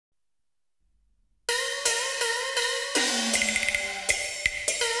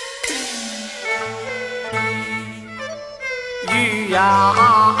也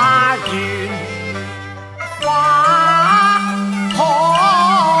願花開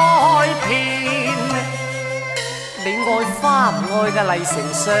遍。你愛花唔愛㗎麗丞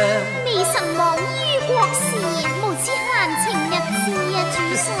相？微臣忙於國事，無此閒情逸緻呀主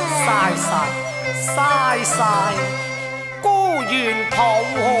上。嘥晒，孤願抱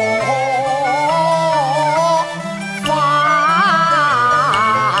花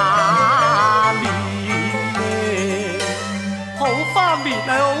眠，抱花眠係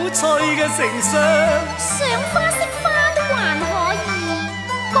好趣嘅丞相。賞花惜花都還可以，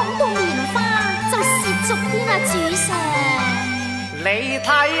講到蓮花就褻瀆啲啦主上。你睇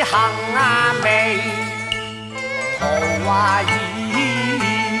杏媚桃艷，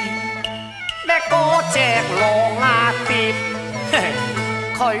呢個隻浪蝶，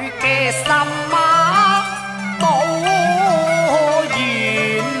佢嘅心都軟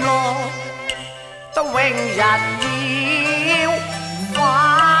囉，都永日繞花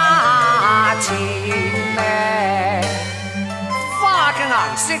前呢。花嘅顏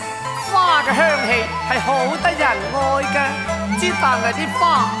色，花嘅香氣係好得人愛㗎，之但係啲花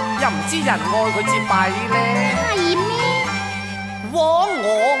又唔知人愛佢至弊呢。係咩？枉我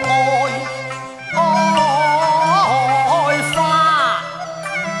愛花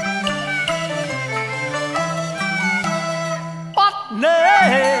不呢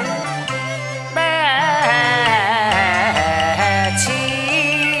咩似，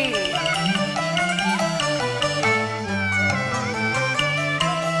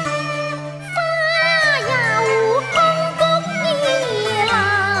花有空谷蘭，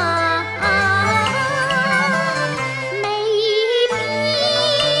未必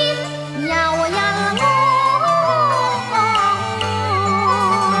由人愛。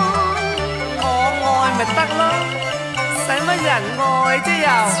我愛咪得囉，使乜人愛啫又？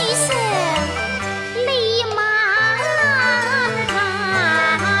主上，你漫談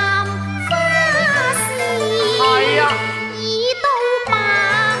花事，係啊，已到白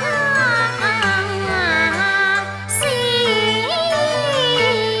石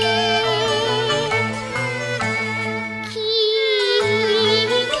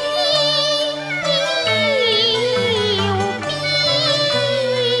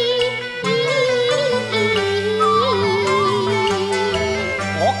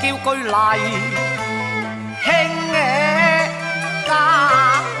我叫句麗卿家，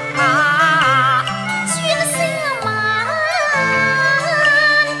尊聲萬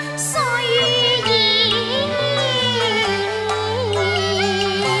歲爺。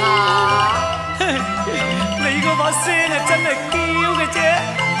你個把聲啊真係嬌嘅啫。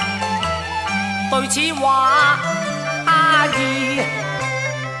對此畫意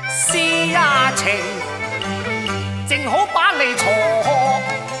詩情，正好把你才華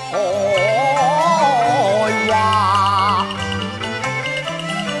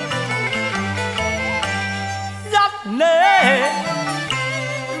一呢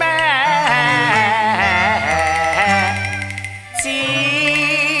咩戰。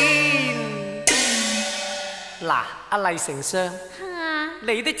嗱，阿麗丞相，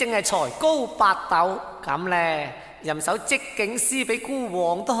你的正係才高八斗，咁咧吟首即景詩俾孤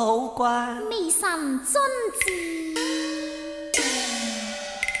王都好啩。微臣遵旨。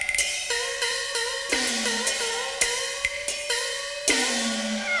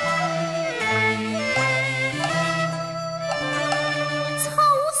草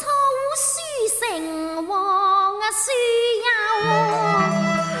草書成黃書友。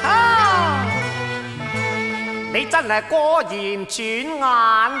你真係果然轉眼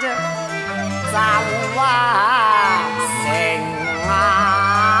啫，就成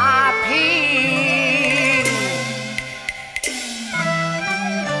篇。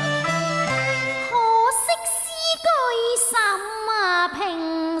可惜詩句甚平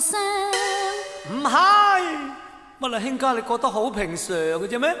常。唔係，乜啦，卿家你覺得好平常嘅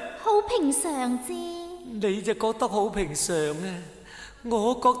啫咩？好平常啫。你就覺得好平常啊？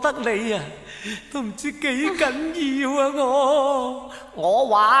我覺得你啊，都唔知幾緊要啊！我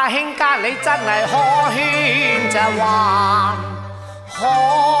話卿家你真係可圈就還可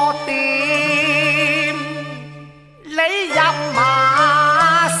掂，你入馬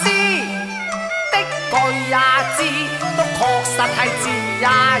師的句也知，都確實係字也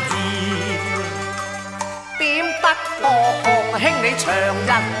易，點得我共卿你長日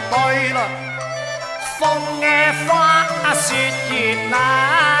對啦？風嘅花雪月那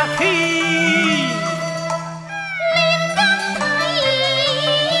篇，亂咁睇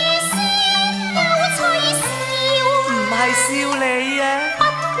詩有趣笑，唔係笑你啊！不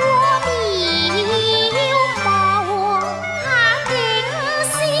過渺茫下景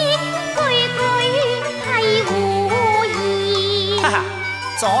詩句句係互意。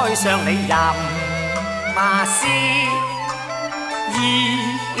宰相你吟馬詩，意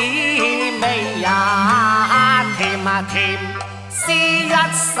味也甜啊甜，詩一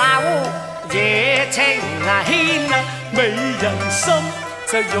首野情牽啊，美人心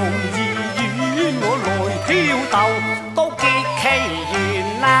就容易與我來挑逗，都結其緣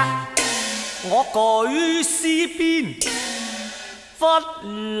啦。我舉詩邊忽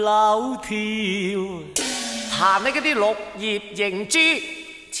柳條，彈你嗰啲綠葉凝珠，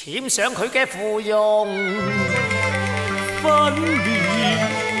簽上佢嘅芙蓉分